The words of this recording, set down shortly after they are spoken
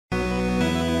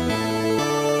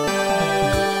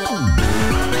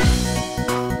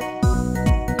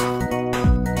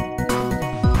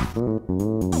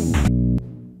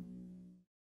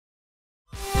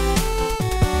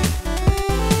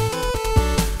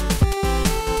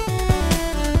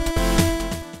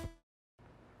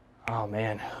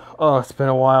Oh, it's been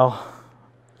a while.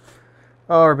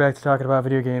 Oh, we're back to talking about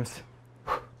video games.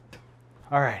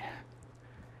 Alright,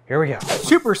 here we go.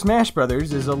 Super Smash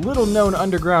Bros. Is a little-known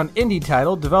underground indie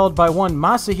title developed by one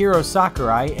Masahiro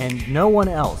Sakurai and no one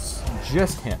else,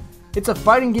 just him. It's a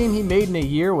fighting game he made in a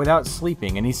year without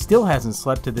sleeping, and he still hasn't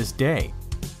slept to this day.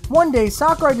 One day,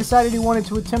 Sakurai decided he wanted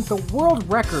to attempt the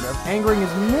world record of angering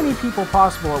as many people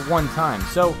possible at one time,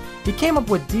 so he came up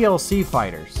with DLC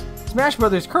fighters. Smash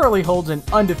Bros. Currently holds an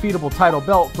undefeatable title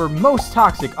belt for most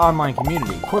toxic online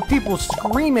community, where people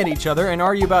scream at each other and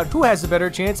argue about who has the better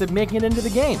chance of making it into the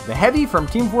game, the Heavy from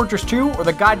Team Fortress 2 or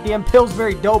the goddamn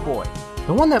Pillsbury Doughboy.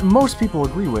 The one that most people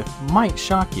agree with might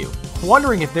shock you.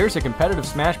 Wondering if there's a competitive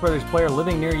Smash Bros. Player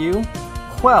living near you?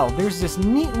 Well, there's this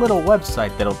neat little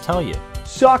website that'll tell you.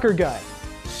 Soccer guy,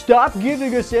 stop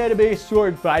giving us anime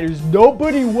sword fighters.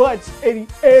 Nobody wants any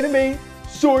anime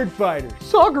sword fighters.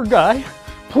 Soccer guy,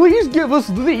 please give us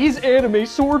these anime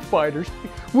sword fighters.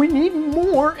 We need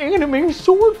more anime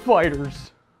sword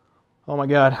fighters. Oh my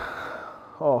god.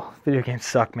 Oh, video games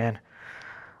suck, man.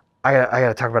 I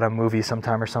gotta talk about a movie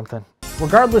sometime or something.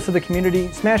 Regardless of the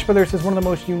community, Smash Bros. Is one of the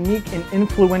most unique and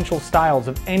influential styles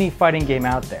of any fighting game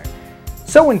out there.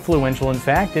 So influential, in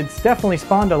fact, it's definitely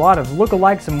spawned a lot of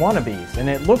lookalikes and wannabes, and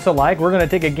it looks alike we're gonna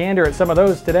take a gander at some of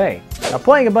those today. Now,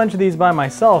 playing a bunch of these by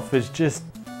myself is just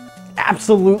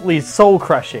absolutely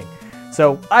soul-crushing.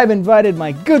 So I've invited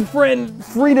my good friend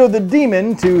Frito the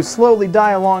Demon to slowly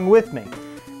die along with me.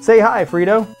 Say hi,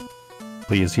 Frito.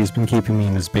 Please, he's been keeping me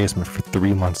in his basement for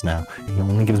 3 months now. He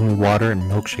only gives me water and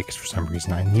milkshakes for some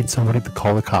reason. I need somebody to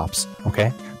call the cops,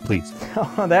 okay? Please.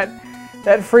 Oh, that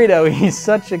Frito, he's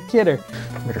such a kidder.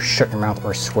 You better shut your mouth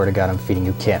or I swear to God I'm feeding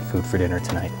you cat food for dinner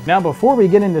tonight. Now, before we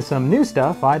get into some new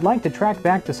stuff, I'd like to track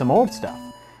back to some old stuff.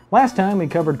 Last time we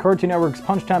covered Cartoon Network's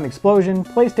Punch Time Explosion,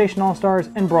 PlayStation All-Stars,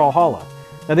 and Brawlhalla.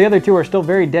 Now the other two are still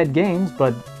very dead games,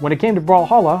 but when it came to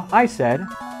Brawlhalla, I said...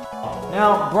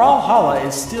 Now, Brawlhalla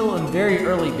is still in very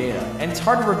early beta, and it's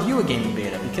hard to review a game in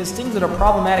beta because things that are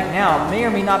problematic now may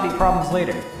or may not be problems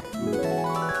later.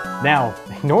 Now,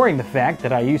 ignoring the fact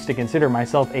that I used to consider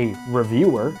myself a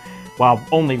reviewer, while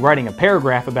only writing a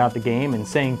paragraph about the game and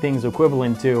saying things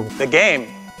equivalent to... The game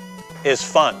is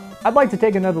fun. I'd like to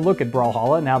take another look at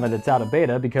Brawlhalla now that it's out of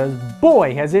beta because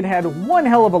boy has it had one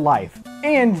hell of a life.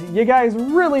 And you guys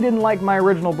really didn't like my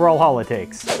original Brawlhalla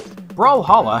takes.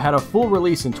 Brawlhalla had a full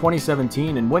release in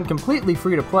 2017 and went completely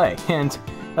free to play, and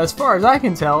as far as I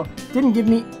can tell, didn't give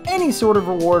me any sort of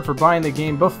reward for buying the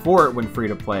game before it went free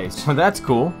to play, so that's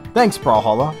cool. Thanks,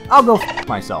 Brawlhalla. I'll go f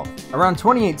myself. Around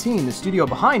 2018, the studio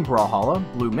behind Brawlhalla,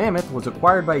 Blue Mammoth, was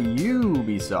acquired by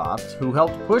Ubisoft, who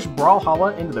helped push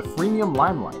Brawlhalla into the freemium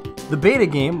limelight. The beta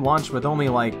game launched with only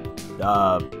like,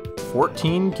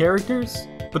 14 characters?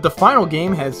 But the final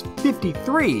game has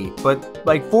 53, but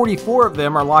like 44 of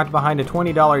them are locked behind a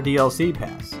 $20 DLC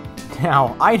pass.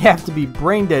 Now, I'd have to be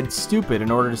brain dead stupid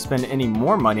in order to spend any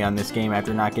more money on this game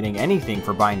after not getting anything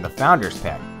for buying the Founders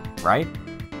Pack, right?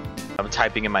 I'm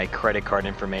typing in my credit card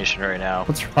information right now.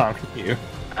 What's wrong with you?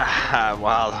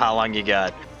 Well, how long you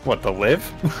got? What, to live?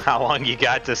 How long you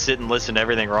got to sit and listen to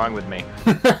everything wrong with me?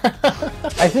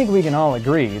 I think we can all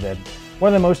agree that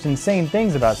one of the most insane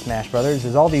things about Smash Bros.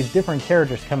 Is all these different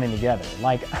characters coming together.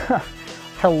 Like,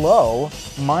 hello,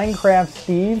 Minecraft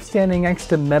Steve standing next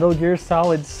to Metal Gear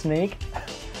Solid Snake?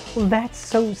 That's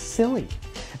so silly.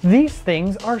 These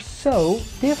things are so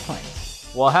different.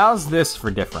 Well, how's this for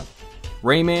different?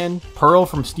 Rayman, Pearl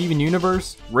from Steven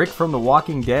Universe, Rick from The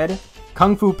Walking Dead,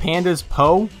 Kung Fu Panda's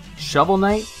Poe, Shovel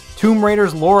Knight, Tomb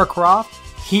Raider's Lara Croft,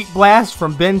 Heat Blast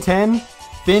from Ben 10,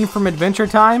 Finn from Adventure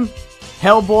Time,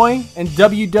 Hellboy, and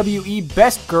WWE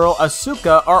Best Girl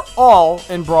Asuka are all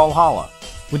in Brawlhalla.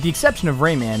 With the exception of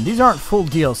Rayman, these aren't full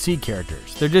DLC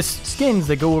characters. They're just skins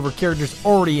that go over characters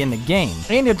already in the game,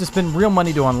 and you have to spend real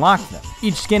money to unlock them.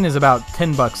 Each skin is about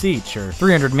 10 bucks each, or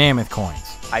 300 mammoth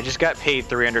coins. I just got paid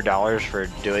 $300 for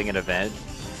doing an event.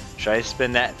 Should I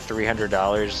spend that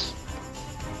 $300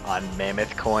 on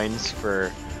mammoth coins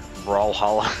for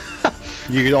Brawlhalla?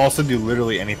 You could also do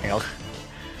literally anything else.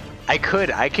 I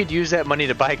could use that money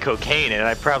to buy cocaine and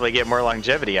I'd probably get more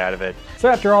longevity out of it. So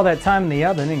after all that time in the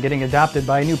oven and getting adopted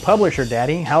by a new publisher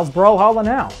daddy, how's Brawlhalla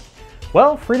now?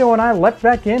 Well, Frito and I leapt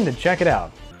back in to check it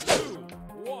out. 2,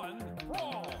 1,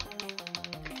 brawl!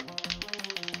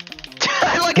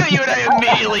 Look at you and I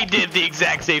immediately did the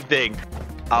exact same thing.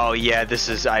 Oh yeah,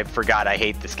 I forgot I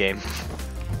hate this game.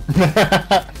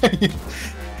 Yeah,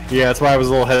 that's why I was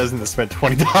a little hesitant to spend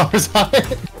 $20 on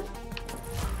it.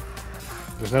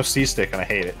 There's no C-stick and I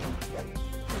hate it.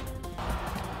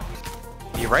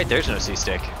 You're right, there's no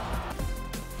C-stick.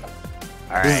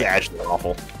 Alright. This is actually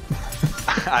awful.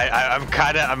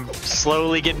 I'm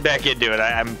slowly getting back into it.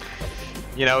 I'm,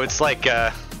 you know, it's like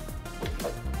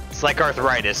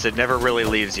arthritis. It never really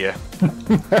leaves you.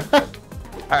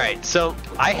 All right, so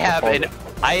I have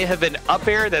an up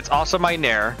air that's also my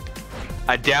nair,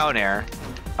 a down air,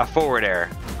 a forward air.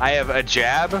 I have a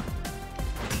jab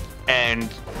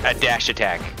and a dash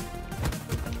attack.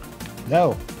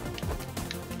 No.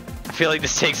 I feel like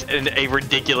this takes a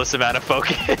ridiculous amount of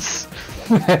focus.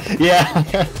 Yeah.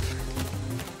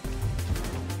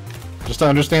 Just to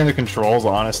understand the controls,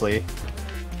 honestly.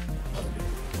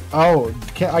 Oh,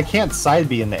 I can't side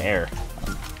B in the air.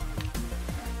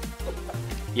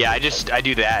 Yeah, I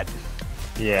do that.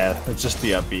 Yeah, it's just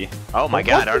the up B. Oh my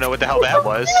god, I don't know what the hell that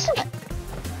was.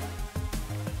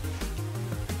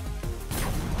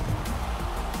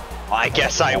 I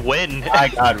guess I win. I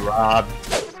got robbed.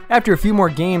 After a few more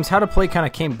games, how to play kind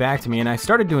of came back to me and I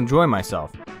started to enjoy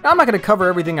myself. Now, I'm not going to cover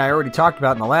everything I already talked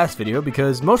about in the last video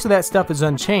because most of that stuff is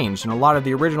unchanged and a lot of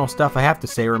the original stuff I have to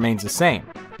say remains the same.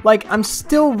 Like, I'm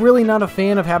still really not a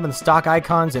fan of having the stock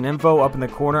icons and info up in the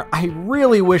corner. I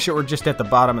really wish it were just at the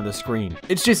bottom of the screen.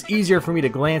 It's just easier for me to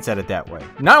glance at it that way.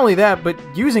 Not only that, but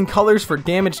using colors for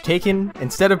damage taken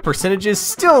instead of percentages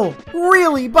still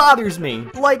really bothers me.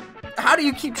 Like, how do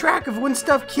you keep track of when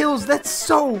stuff kills? That's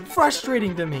so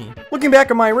frustrating to me. Looking back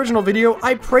at my original video,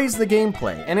 I praised the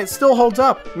gameplay, and it still holds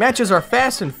up. Matches are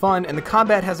fast and fun, and the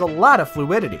combat has a lot of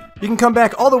fluidity. You can come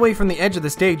back all the way from the edge of the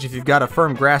stage if you've got a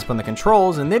firm grasp on the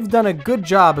controls, and they've done a good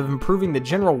job of improving the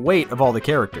general weight of all the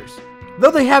characters.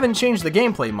 Though they haven't changed the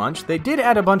gameplay much, they did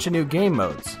add a bunch of new game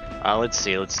modes. Let's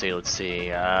see.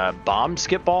 Bomb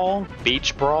skip ball,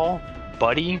 beach brawl,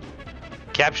 buddy,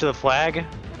 capture the flag,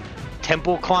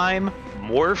 temple climb,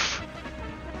 morph,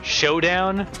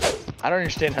 showdown. I don't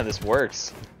understand how this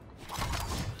works.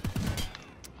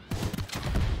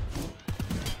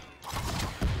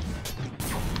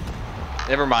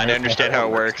 Never mind, I understand how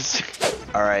it works.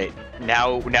 Alright,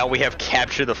 now we have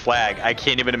capture the flag. I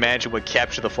can't even imagine what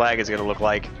capture the flag is gonna look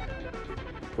like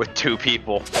with 2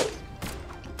 people.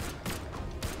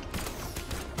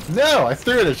 No, I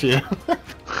threw it at you.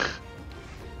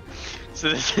 So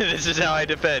this is how I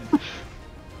defend.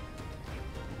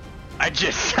 I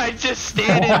just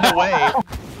stand in the way.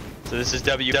 So this is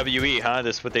WWE, huh?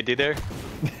 This is what they do there?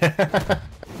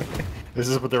 This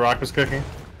is what The Rock was cooking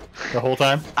the whole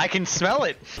time? I can smell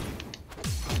it.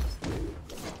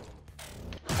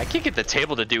 I can't get the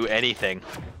table to do anything.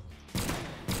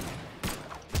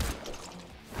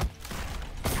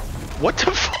 What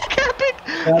the fuck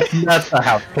happened? That's not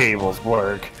how tables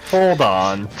work. Hold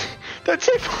on. The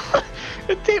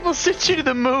table sends you to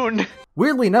the moon.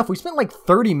 Weirdly enough, we spent like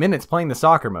 30 minutes playing the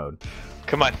soccer mode.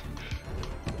 Come on.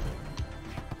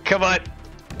 Come on.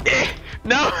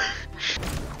 No.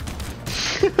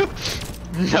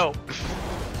 No.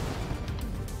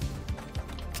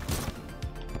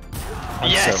 I'm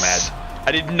yes. so mad.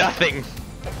 I did nothing.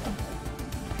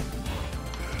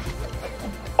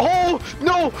 Oh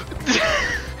no!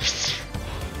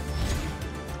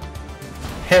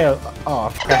 Hell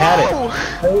off. I had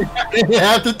it. I didn't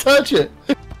have to touch it.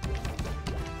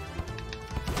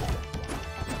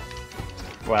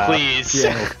 Wow. Please.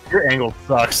 Your angle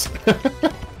sucks.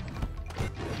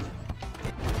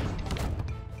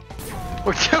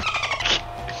 What the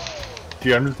fuck?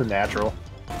 Dude, I'm just a natural.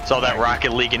 It's all that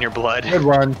Rocket League in your blood. Good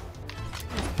run.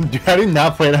 Dude, I did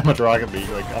not play that much Rocket League.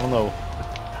 Like, I don't know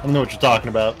what you're talking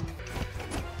about.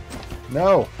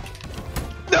 No.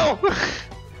 No!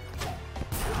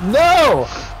 No!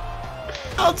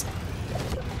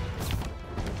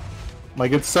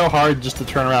 Like, it's so hard just to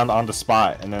turn around on the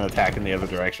spot and then attack in the other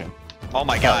direction. Oh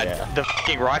my god, yeah. the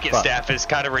fucking rocket staff is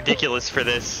kind of ridiculous for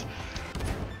this.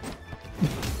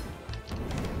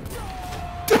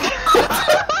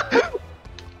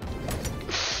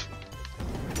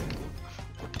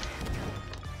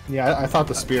 Yeah, I thought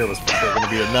the spear was going to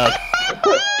be enough.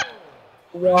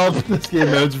 Well, this game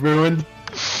mode's ruined.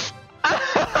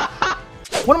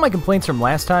 One of my complaints from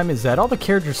last time is that all the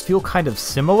characters feel kind of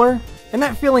similar, and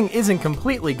that feeling isn't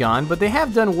completely gone, but they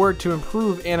have done work to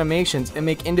improve animations and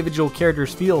make individual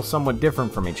characters feel somewhat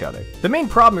different from each other. The main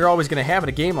problem you're always going to have in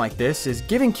a game like this is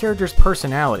giving characters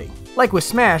personality. Like with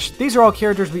Smash, these are all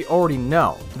characters we already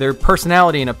know. Their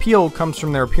personality and appeal comes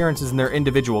from their appearances in their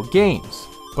individual games.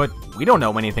 But we don't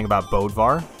know anything about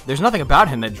Bodvar. There's nothing about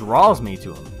him that draws me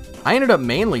to him. I ended up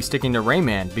mainly sticking to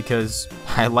Rayman because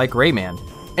I like Rayman.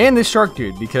 And this shark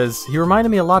dude because he reminded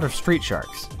me a lot of Street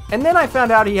Sharks. And then I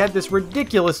found out he had this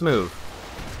ridiculous move.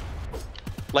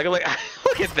 Like look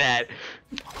at that.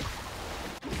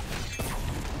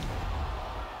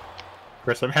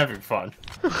 Chris, I'm having fun.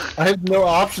 I have no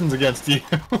options against you.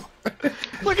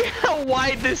 Look at how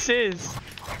wide this is.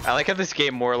 I like how this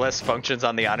game more or less functions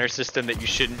on the honor system that you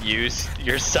shouldn't use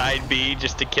your side B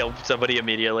just to kill somebody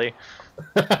immediately.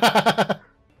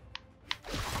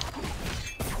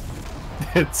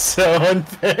 It's so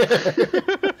unfair.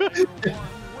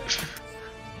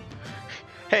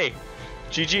 Hey,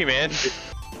 GG, man.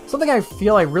 Something I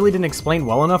feel I really didn't explain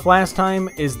well enough last time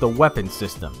is the weapon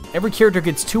system. Every character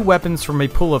gets 2 weapons from a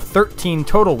pool of 13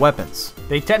 total weapons.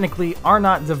 They technically are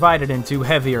not divided into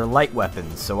heavy or light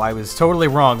weapons, so I was totally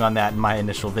wrong on that in my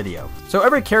initial video. So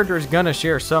every character is gonna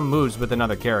share some moves with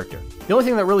another character. The only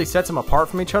thing that really sets them apart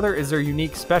from each other is their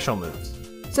unique special moves.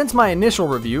 Since my initial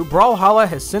review, Brawlhalla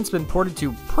has since been ported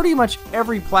to pretty much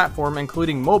every platform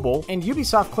including mobile, and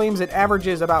Ubisoft claims it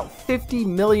averages about 50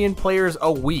 million players a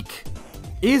week.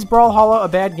 Is Brawlhalla a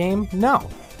bad game? No.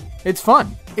 It's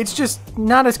fun. It's just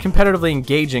not as competitively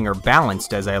engaging or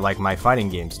balanced as I like my fighting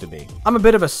games to be. I'm a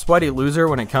bit of a sweaty loser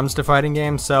when it comes to fighting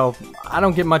games, so I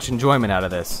don't get much enjoyment out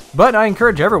of this. But I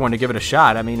encourage everyone to give it a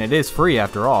shot. I mean, it is free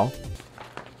after all.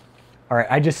 Alright,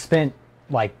 I just spent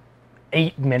like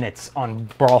 8 minutes on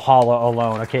Brawlhalla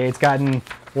alone, okay? It's gotten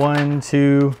 1,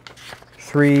 2,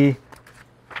 3,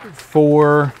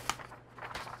 4...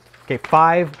 Okay,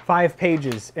 five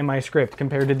pages in my script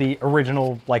compared to the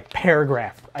original, like,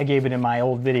 paragraph I gave it in my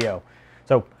old video.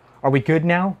 So, are we good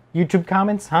now? YouTube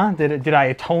comments, huh? Did I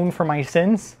atone for my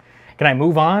sins? Can I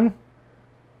move on?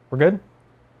 We're good?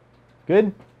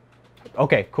 Good?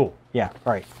 Okay, cool. Yeah,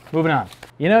 alright, moving on.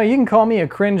 You know, you can call me a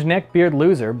cringe neckbeard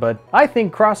loser, but I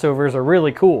think crossovers are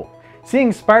really cool.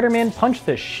 Seeing Spider-Man punch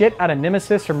the shit out of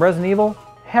Nemesis from Resident Evil?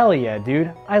 Hell yeah,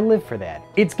 dude. I live for that.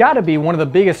 It's gotta be one of the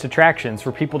biggest attractions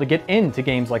for people to get into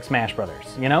games like Smash Brothers.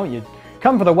 You know, you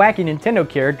come for the wacky Nintendo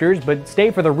characters, but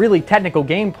stay for the really technical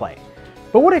gameplay.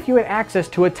 But what if you had access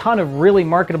to a ton of really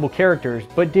marketable characters,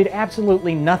 but did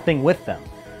absolutely nothing with them?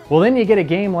 Well, then you get a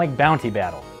game like Bounty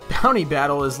Battle. Bounty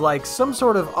Battle is like some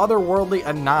sort of otherworldly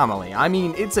anomaly. I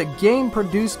mean, it's a game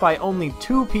produced by only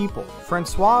 2 people,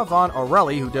 Francois Von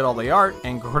Aureli, who did all the art,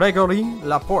 and Gregory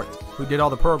Laporte, who did all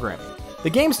the programming. The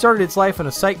game started its life on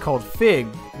a site called Fig,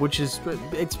 which is,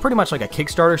 it's pretty much like a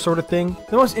Kickstarter sort of thing.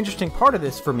 The most interesting part of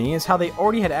this for me is how they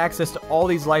already had access to all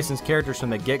these licensed characters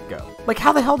from the get-go. Like,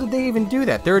 how the hell did they even do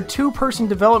that? They're a 2-person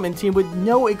development team with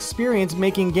no experience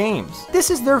making games.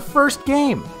 This is their first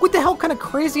game. What the hell kind of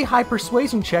crazy high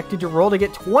persuasion check did you roll to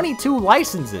get 22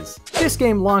 licenses? This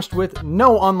game launched with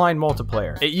no online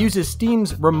multiplayer. It uses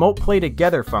Steam's Remote Play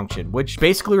Together function, which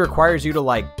basically requires you to,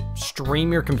 like,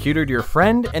 stream your computer to your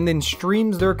friend and then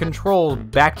streams their controls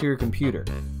back to your computer,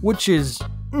 which is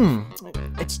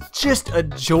it's just a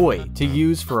joy to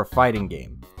use for a fighting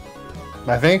game.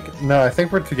 I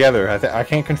think we're together. I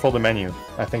can't control the menu.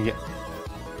 I think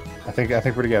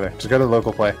we're together. Just go to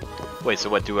local play. Wait, so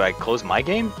what, do I close my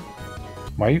game?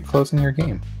 Why are you closing your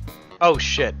game? Oh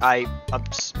shit, I'm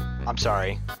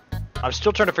sorry. I'm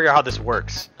still trying to figure out how this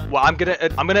works. Well, I'm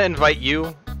gonna invite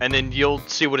you, and then you'll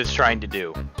see what it's trying to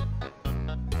do.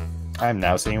 I'm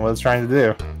now seeing what it's trying to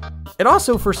do. It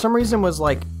also, for some reason, was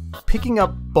like picking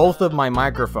up both of my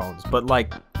microphones, but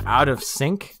like out of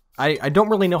sync. I don't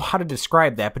really know how to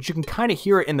describe that, but you can kind of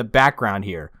hear it in the background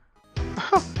here.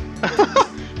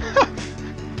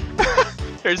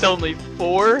 There's only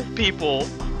 4 people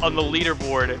on the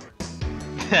leaderboard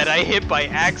that I hit by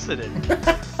accident.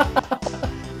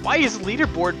 Why is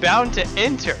leaderboard bound to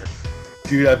enter?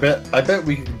 Dude, I bet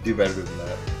we can do better than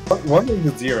that. One thing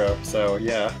is 0, so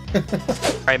yeah.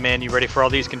 Alright man, you ready for all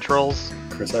these controls?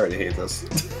 Chris, I already hate this.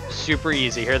 Super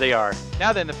easy, here they are.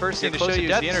 Now then, the first thing to show you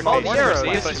is the interface.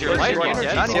 This is your life.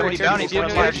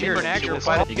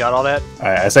 You got all that?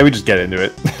 Alright, I say we just get into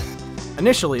it.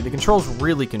 Initially, the controls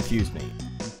really confused me.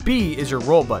 B is your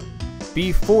roll button.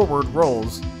 B forward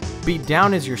rolls. B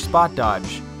down is your spot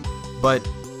dodge. But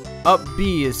up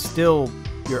B is still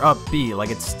your up B, like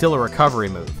it's still a recovery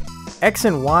move. X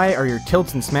and Y are your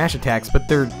tilts and smash attacks, but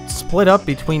they're split up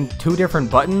between 2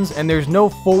 different buttons, and there's no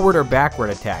forward or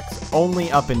backward attacks,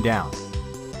 only up and down.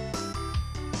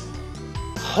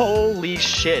 Holy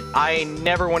shit, I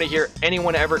never want to hear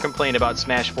anyone ever complain about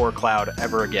Smash 4 Cloud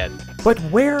ever again. But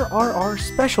where are our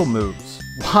special moves?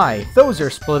 Why, those are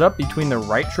split up between the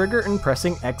right trigger and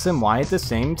pressing X and Y at the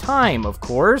same time, of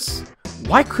course.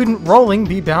 Why couldn't rolling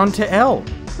be bound to L?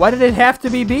 Why did it have to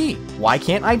be B? Why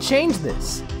can't I change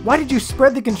this? Why did you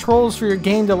spread the controls for your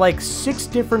game to like 6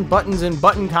 different buttons and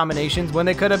button combinations when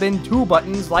they could have been 2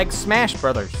 buttons like Smash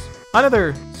Brothers?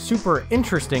 Another super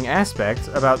interesting aspect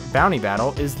about Bounty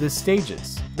Battle is the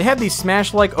stages. They have these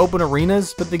Smash-like open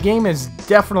arenas, but the game is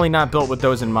definitely not built with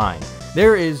those in mind.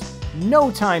 There is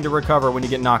no time to recover when you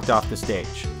get knocked off the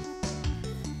stage.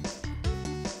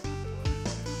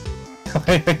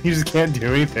 You just can't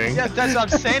do anything. Yeah, that's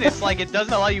what I'm saying. It's like it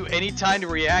doesn't allow you any time to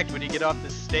react when you get off the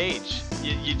stage.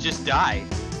 You just die.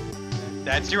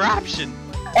 That's your option.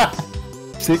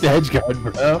 Take the hedge guard,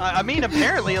 bro. I mean,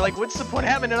 apparently, like, what's the point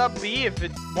of having it up B if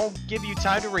it won't give you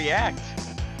time to react?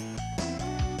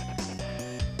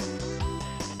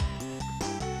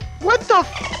 What the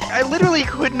f? I literally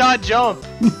could not jump.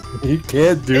 You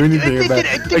can't do anything about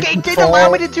it. The game didn't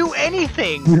allow me to do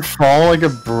anything. You fall like a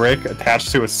brick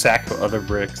attached to a sack of other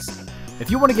bricks. If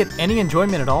you want to get any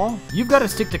enjoyment at all, you've got to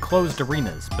stick to closed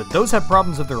arenas, but those have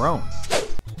problems of their own.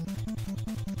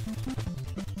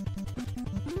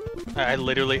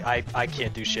 I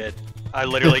can't do shit. I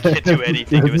literally can't do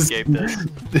anything to escape this.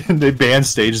 They ban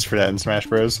stages for that in Smash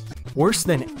Bros. Worse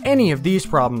than any of these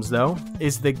problems, though,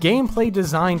 is the gameplay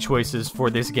design choices for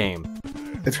this game.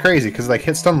 It's crazy, because like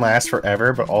hit stun lasts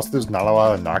forever, but also there's not a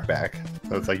lot of knockback.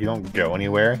 So it's like you don't go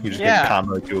anywhere, you just get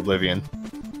comboed to oblivion.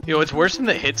 You know, what's worse than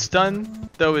the hit stun,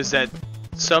 though, is that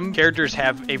some characters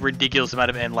have a ridiculous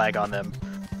amount of end lag on them.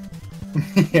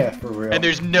 Yeah, for real. And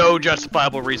there's no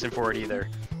justifiable reason for it either.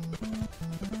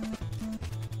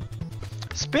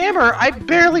 Spammer, I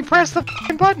barely pressed the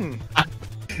f***ing button.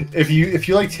 If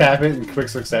you like tap it in quick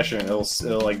succession,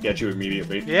 it'll like get you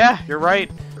immediately. Yeah, you're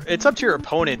right. It's up to your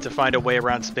opponent to find a way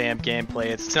around spam gameplay.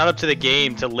 It's not up to the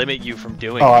game to limit you from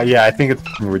doing it. Oh yeah, I think it's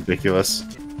ridiculous.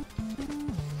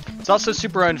 It's also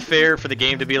super unfair for the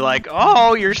game to be like,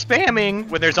 oh, you're spamming,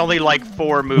 when there's only like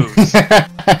 4 moves.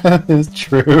 It's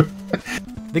true.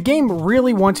 The game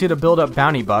really wants you to build up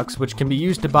bounty bucks, which can be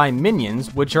used to buy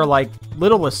minions, which are like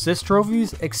little assist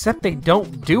trophies, except they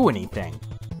don't do anything.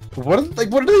 What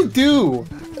do they do?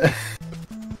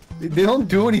 They don't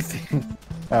do anything.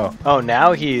 Oh. Oh,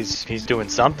 now he's doing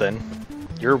something.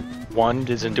 Your one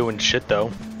isn't doing shit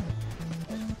though.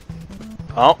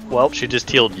 Oh, well, she just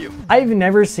healed you. I've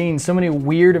never seen so many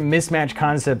weird mismatched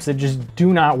concepts that just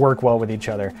do not work well with each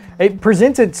other. It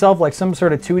presents itself like some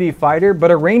sort of 2D fighter, but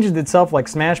arranges itself like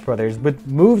Smash Brothers, with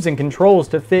moves and controls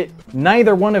to fit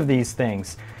neither one of these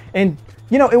things. And,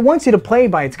 you know, it wants you to play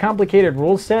by its complicated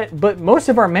rule set, but most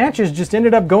of our matches just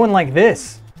ended up going like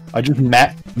this. I just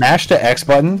mash the X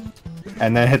button,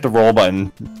 and then hit the roll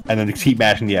button, and then keep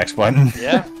mashing the X button.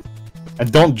 Yeah. And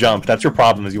don't jump. That's your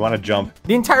problem, is you want to jump.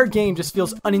 The entire game just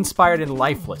feels uninspired and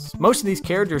lifeless. Most of these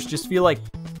characters just feel like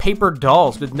paper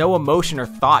dolls with no emotion or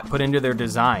thought put into their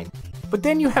design. But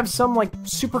then you have some like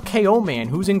Super KO Man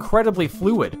who's incredibly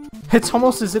fluid. It's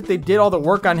almost as if they did all the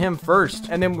work on him first,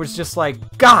 and then was just like,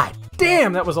 God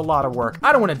damn, that was a lot of work.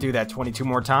 I don't want to do that 22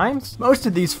 more times. Most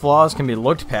of these flaws can be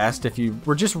looked past if you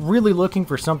were just really looking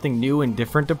for something new and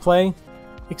different to play.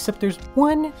 Except there's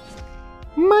one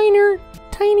minor,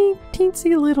 tiny,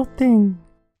 teensy little thing.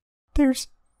 There's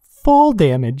fall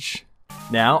damage.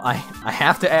 Now, I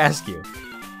have to ask you.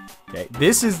 Okay,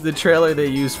 this is the trailer they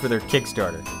used for their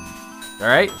Kickstarter.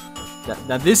 Alright?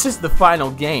 Now this is the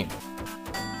final game.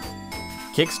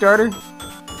 Kickstarter,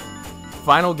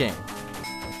 final game.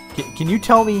 Can you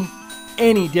tell me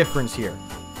any difference here?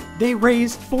 They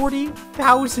raised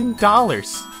 $40,000.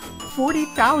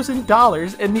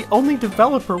 $40,000, and the only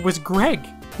developer was Greg.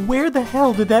 Where the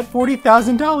hell did that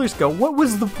 $40,000 go? What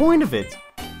was the point of it?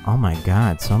 Oh my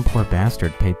god, some poor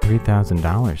bastard paid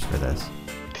 $3,000 for this.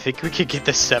 I think we could get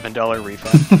the $7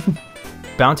 refund.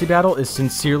 Bounty Battle is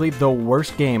sincerely the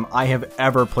worst game I have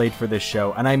ever played for this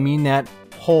show, and I mean that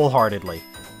wholeheartedly.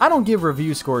 I don't give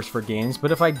review scores for games,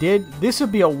 but if I did, this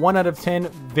would be a 1 out of 10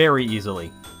 very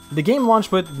easily. The game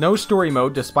launched with no story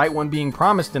mode despite one being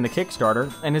promised in the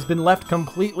Kickstarter, and has been left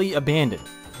completely abandoned.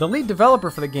 The lead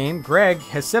developer for the game, Greg,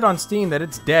 has said on Steam that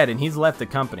it's dead and he's left the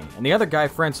company, and the other guy,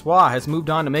 Francois, has moved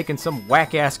on to making some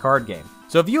whack-ass card game.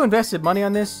 So if you invested money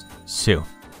on this, sue.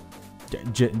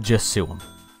 Just sue them.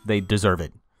 They deserve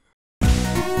it.